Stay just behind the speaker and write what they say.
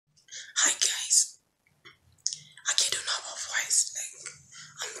Hi guys, I don't have a voice.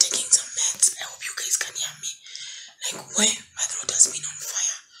 I'm taking some meds. I hope you guys can hear me. My throat has been on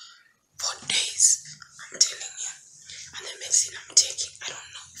fire for days. I'm telling you. And the medicine I'm taking, I don't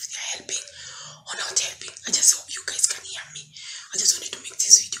know if they're helping or not helping. I just hope you guys can hear me. I just wanted to make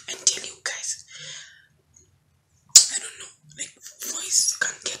this video and tell you guys. I don't know, voice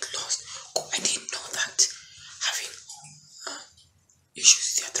can get lost. I didn't know that having issues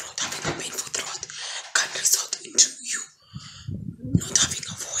with your throat, having a painful throat, can result into you not having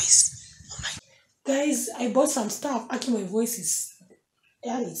a voice. Oh my guys, I bought some stuff. Actually, my voice is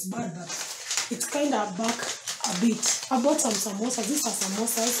it's bad, but it's kind of back a bit. I bought some samosas. These are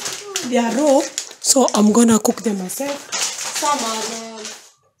samosas. They are raw, so I'm gonna cook them myself.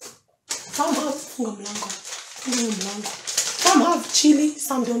 Some have chili,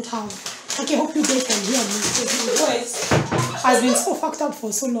 some don't have. Okay, I hope you guys can hear me because my voice has been so fucked up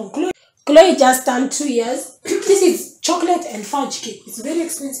for so long. Chloe just turned 2 years. This is chocolate and fudge cake. It's very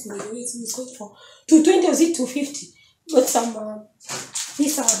expensive, by the way. It's going for $220 or is it $250? But some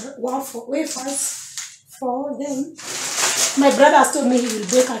these are wafers for them. My brother has told me he will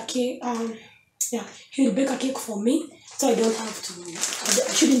bake a cake. He will bake a cake for me, so I don't have to.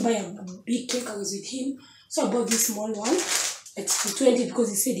 I shouldn't buy a big cake. I was with him, so I bought this small one. It's $220 because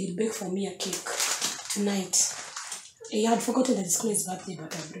he said he'll bake for me a cake tonight. He had forgotten that it's Chloe's birthday,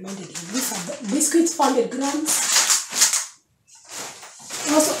 but I've reminded him. These are biscuits, 400 grams. I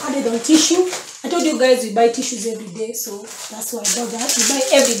also added on tissue. I told you guys we buy tissues every day, so that's why I bought that. We buy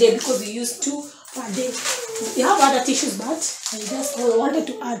every day because we use 2 per day. We have other tissues, but I wanted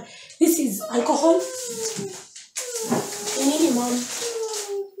to add. This is alcohol.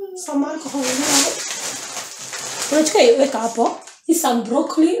 Some alcohol. Wake up. This is some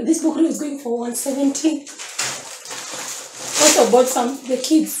broccoli. This broccoli is going for $170. Also bought the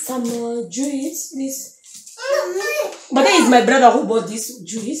kids some juice. But that is my brother who bought this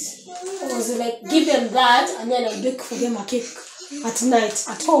juice. I was like, give them that, and then I'll bake for them a cake at night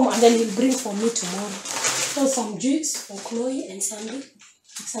at home, and then he'll bring for me tomorrow. So some juice for Chloe and Sandy.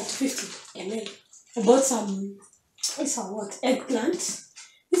 It's at 50 ml. I bought some. Eggplant.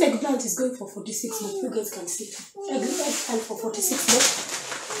 This eggplant is going for 46 bucks. You guys can see. Eggplant for 46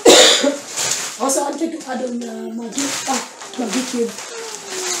 bucks. Also wanted to add on Maggi cube.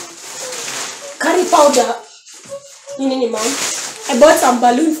 Curry powder. I bought some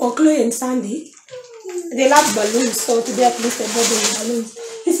balloon for Chloe and Sandy. They love balloons, so today at least I bought them balloons.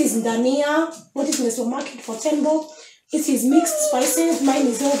 This is Dania. What is in the supermarket for $10. This is mixed spices. Mine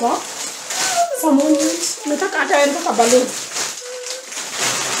is over. Some onions. Nataka balloon.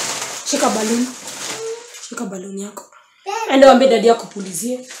 Shika balloon yako. And I'm daddy yako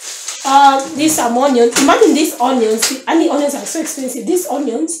pulizie. These are onions. Imagine these onions. And the onions are so expensive. These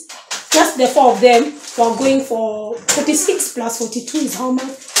onions, just the 4 of them, were going for 46 plus 42 is how much?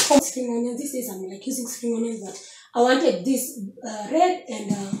 Spring onions. These days I'm using spring onions, but I wanted this red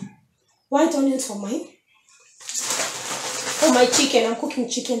and white onions for my chicken. I'm cooking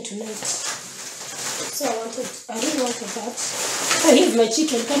chicken tonight. So I really wanted that. So here's my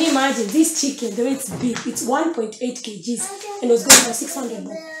chicken. Can you imagine this chicken, the way it's big? It's 1.8 kgs and it was going for 600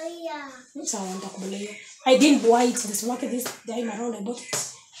 bucks. I didn't buy it in the supermarket this time around. I bought it.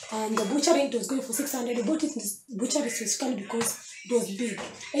 And the butchery, it was going for 600. I bought it in the butchery specifically because it was big.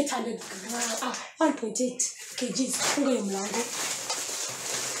 800 grams. 1.8 kgs.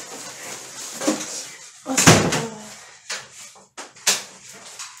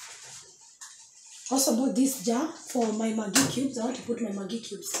 Also bought this jar for my Maggi cubes. I want to put my Maggi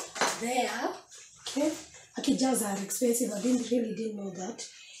cubes there. Okay. Okay, jars are expensive. I didn't know that.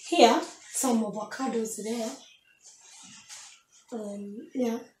 Here, some avocados there.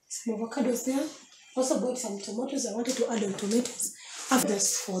 Some avocados there. Also bought some tomatoes. I wanted to add on tomatoes. After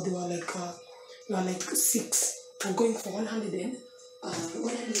this, they were like 6. I'm going for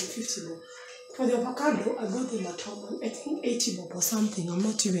 150. For the avocado, I got them at home. I think 80 bob or something. I'm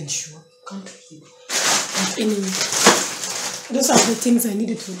not even sure. Can't remember. But anyway, those are the things I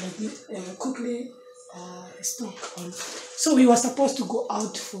needed to quickly stock on. So we were supposed to go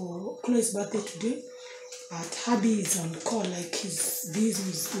out for Chloe's birthday today, but hubby is on call, he's busy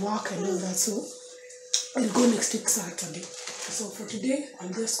with work and all that. So I'll go next week Saturday. So for today, I'll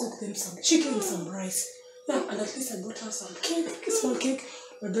just cook them some chicken and some rice. Yeah, and at least I bought her some cake, small cake.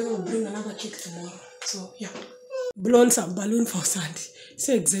 But then I'll bring another cake tomorrow. So yeah. Blown some balloon for Sandy.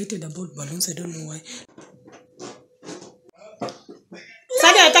 So excited about balloons, I don't know why.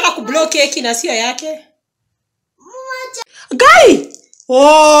 Sandy anataka kublow cake na sio yake. Guy!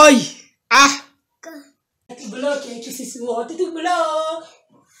 Oi! Blow cake sisi wote tu blow.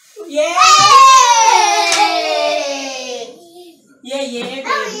 Yeah. Yeah, yeah.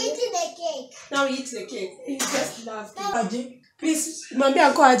 Now we're eating the cake. Now we eat the cake. He just loves it. Aje, please, Mwambie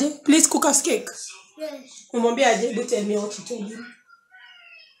Uncle Aje, please cook us cake. Yes. Mwambie Aje, don't tell me what you told him.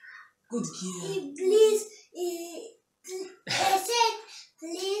 Good girl. Please, I said,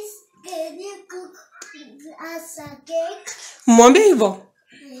 please, can you cook us a cake? Mwambie hivyo.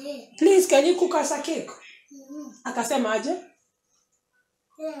 Please, can you cook us a cake? Akasema aje?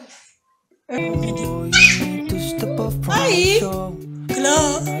 Yes. Hi.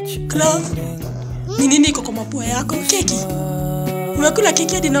 Klo. Ni nini iko kwa mapua yako? Keki. Umekula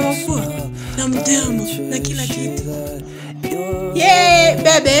keki hadi na mapua na mdomo na kila kitu. Yeah,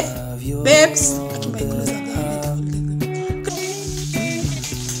 baby. Babes.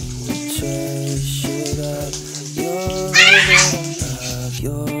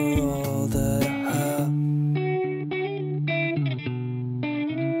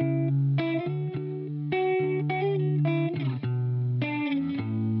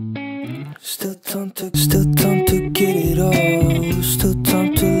 Still time to get it all. Still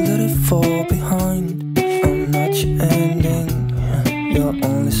time to let it fall behind. I'm not your ending, you're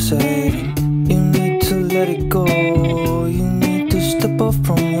only saving. You need to let it go. You need to step off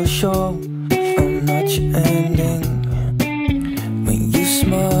from your show. I'm not your ending. When you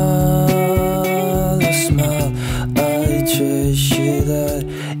smile, I smile. I trust you that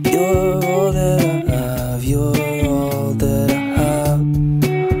you're all that I have. You're all that I have.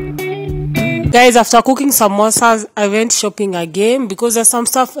 Guys, after cooking samosas, I went shopping again because there's some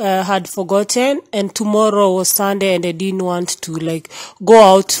stuff I had forgotten, and tomorrow was Sunday and I didn't want to go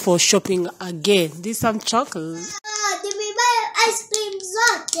out for shopping again. This some chocolate. Did we buy ice cream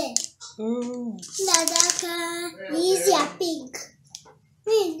zote? Nataka hizi ya pink.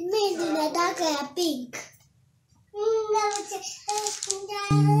 Mimi nataka ya pink.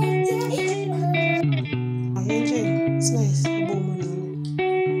 It's nice.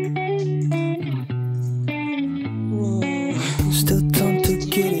 Still time to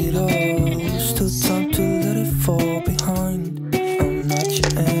get it all. Still time to let it fall behind. I'm not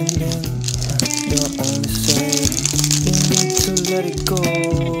your ending. You're only saving. You need to let it go.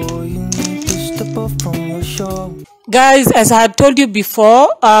 You need to step off from your show. Guys, as I had told you before,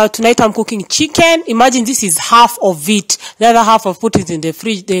 tonight I'm cooking chicken. Imagine this is half of it. The other half I've put it in the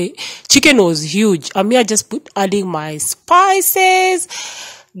fridge. The chicken was huge. I'm here just adding my spices.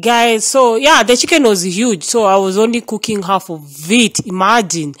 Guys, so yeah, the chicken was huge. So I was only cooking half of it.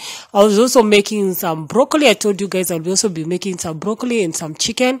 Imagine. I was also making some broccoli. I told you guys I'll also be making some broccoli and some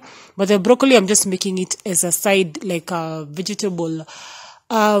chicken. But the broccoli, I'm just making it as a side, like a vegetable,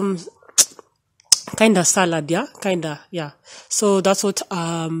 kind of salad, yeah, yeah. So that's what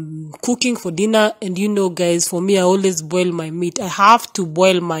cooking for dinner. And you know, guys, for me, I always boil my meat. I have to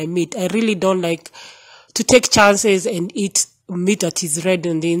boil my meat. I really don't like to take chances and eat meat that is red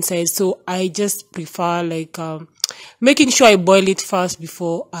on the inside. So I just prefer making sure I boil it first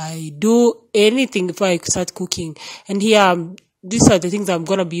before I do anything, before I start cooking. And here these are the things I'm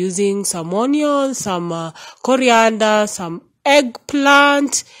gonna be using: some onions, some coriander, some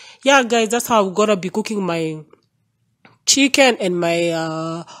eggplant. Yeah, guys, that's how I'm gonna be cooking my chicken and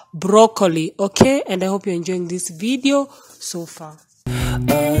my broccoli. Okay, and I hope you're enjoying this video so far.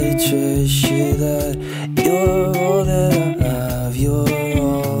 I trust you that you're all that I have. You're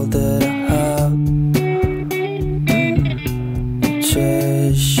all that I have.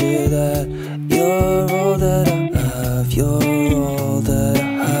 Trust you that you're all that I have. You're all that I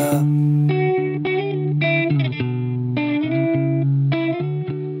have.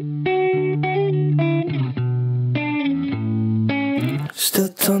 Still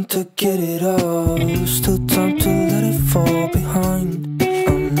time to get it all. Still time to let it fall behind.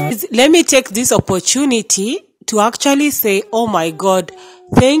 Let me take this opportunity to actually say, oh my God,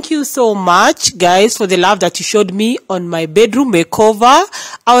 thank you so much, guys, for the love that you showed me on my bedroom makeover.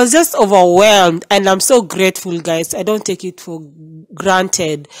 I was just overwhelmed, and I'm so grateful, guys. I don't take it for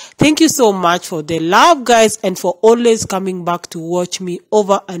granted. Thank you so much for the love, guys, and for always coming back to watch me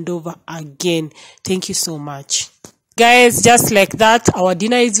over and over again. Thank you so much. Guys, just like that, our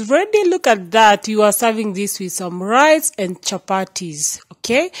dinner is ready. Look at that. We are serving this with some rice and chapatis.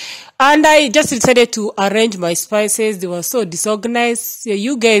 Okay. And I just decided to arrange my spices. They were so disorganized.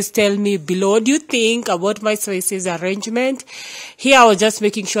 You guys tell me below what do you think about my spices arrangement. Here I was just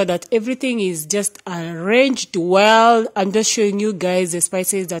making sure that everything is just arranged well. I'm just showing you guys the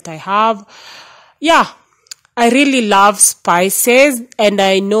spices that I have. Yeah. I really love spices, and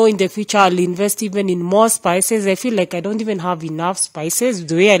I know in the future I'll invest even in more spices. I feel like I don't even have enough spices.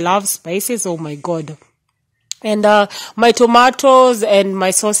 The way I love spices, oh my God. And my tomatoes and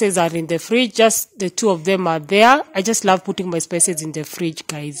my sauces are in the fridge. Just the two of them are there. I just love putting my spices in the fridge,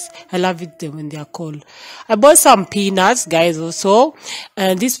 guys. I love it when they are cold. I bought some peanuts, guys, also.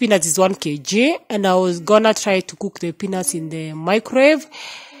 And this peanut is 1 kg. And I was gonna try to cook the peanuts in the microwave.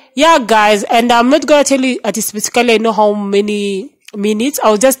 Yeah, guys. And I'm not gonna tell you specifically I know how many minutes. I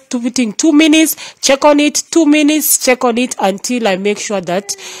was just putting 2 minutes, check on it, 2 minutes, check on it until I make sure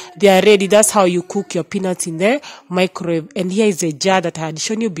that they are ready. That's how you cook your peanuts in the microwave. And here is a jar that I had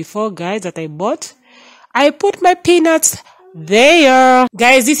shown you before, guys, that I bought. I put my peanuts there.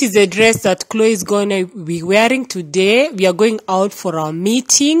 Guys, this is the dress that Chloe is gonna be wearing today. We are going out for our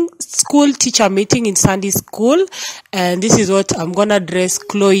meeting, school teacher meeting in Sunday school, and this is what I'm gonna dress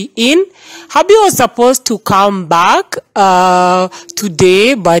Chloe in. Hubby was supposed to come back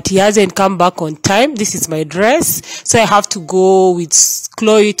today, but he hasn't come back on time. This is my dress, so I have to go with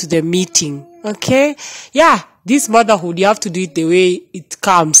Chloe to the meeting. Okay, yeah, this motherhood, you have to do it the way it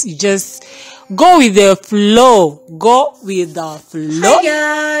comes. You just go with the flow. Go with the flow. Hi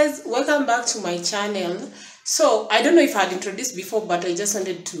guys, welcome back to my channel. So I don't know if I had introduced before, but I just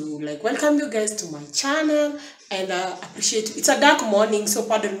wanted to welcome you guys to my channel and appreciate. It's a dark morning, so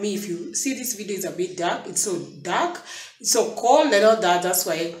pardon me if you see this video is a bit dark. It's so dark, it's so cold and all that. That's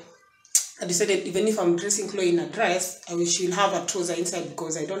why I decided even if I'm dressing Chloe in a dress, I wish she'll have a trouser inside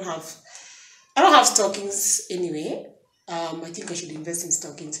because I don't have stockings anyway. I think I should invest in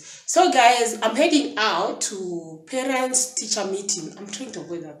stockings. So guys, I'm heading out to parents teacher meeting. I'm trying to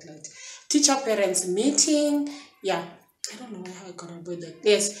avoid that light. Teacher parents meeting. Yeah, I don't know how I can avoid that.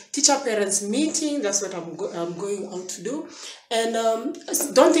 Yes, teacher parents meeting. That's what I'm going out to do. And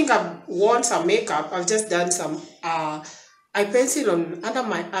don't think I've worn some makeup. I've just done some eye pencil on under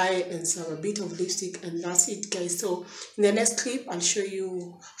my eye and a bit of lipstick, and that's it, guys. So in the next clip I'll show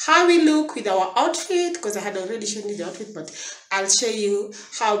you how we look with our outfit, because I had already shown you the outfit, but I'll show you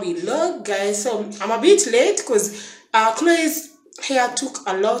how we look, guys. So I'm a bit late because Chloe's hair took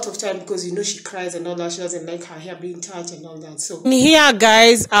a lot of time because you know she cries and all that. She doesn't like her hair being touched and all that. So here,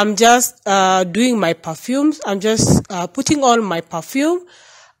 guys, I'm just doing my perfumes. I'm just putting on my perfume.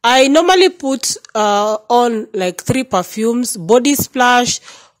 I normally put on 3 perfumes: body splash,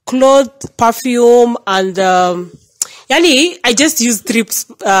 cloth perfume, and yani I just use 3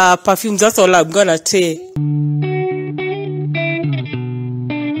 perfumes. That's all I'm gonna say.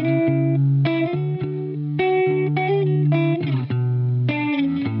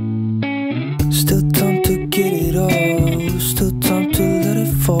 Still time to get it all, still time to let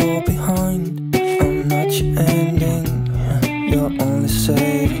it fall behind. I'm not your ending, you're only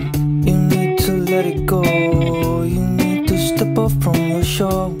saving. You need to let it go, you need to step off from your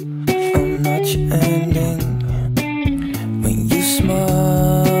shore. I'm not your ending. When you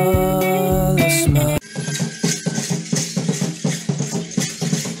smile, I smile.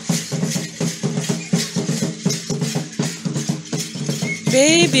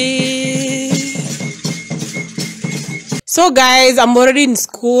 Baby. So guys, I'm already in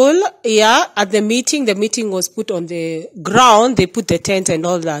school. Yeah, at the meeting was put on the ground. They put the tent and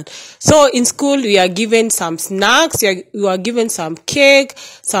all that. So in school, we are given some snacks. We are given some cake,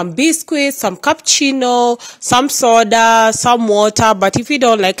 some biscuits, some cappuccino, some soda, some water. But if you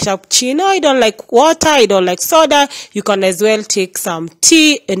don't like cappuccino, you don't like water, you don't like soda, you can as well take some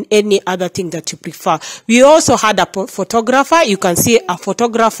tea and any other thing that you prefer. We also had a photographer. You can see a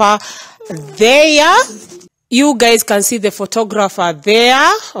photographer there. You guys can see the photographer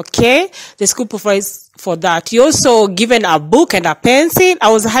there, okay? The school provides for that. You also given a book and a pencil. I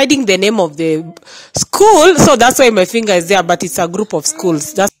was hiding the name of the school, so that's why my finger is there, but it's a group of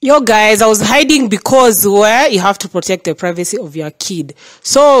schools. Yo guys, I was hiding because where you have to protect the privacy of your kid.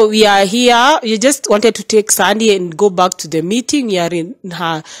 So we are here. You just wanted to take Sandy and go back to the meeting. We are in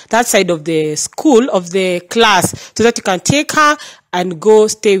that side of the school, of the class, so that you can take her and go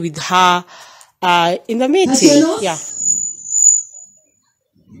stay with her in the meeting. Yeah.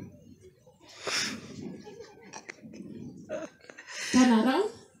 Turn around,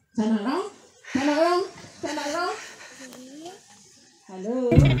 turn around, turn around, turn around. Hello.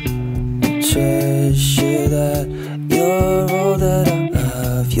 Treasure that you're all that I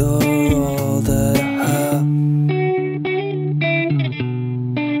have, you're all that I have.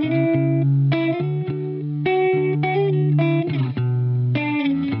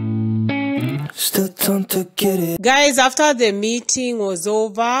 Still time to get it. Guys, after the meeting was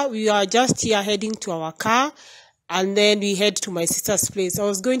over, we are just here heading to our car. and then we head to my sister's place. I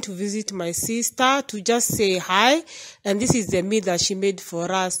was going to visit my sister to just say hi, and this is the meal that she made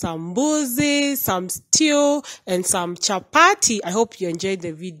for us: some mbuzi, some stew, and some chapati. I hope you enjoyed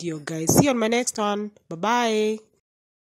the video, guys. See you on my next one. Bye bye.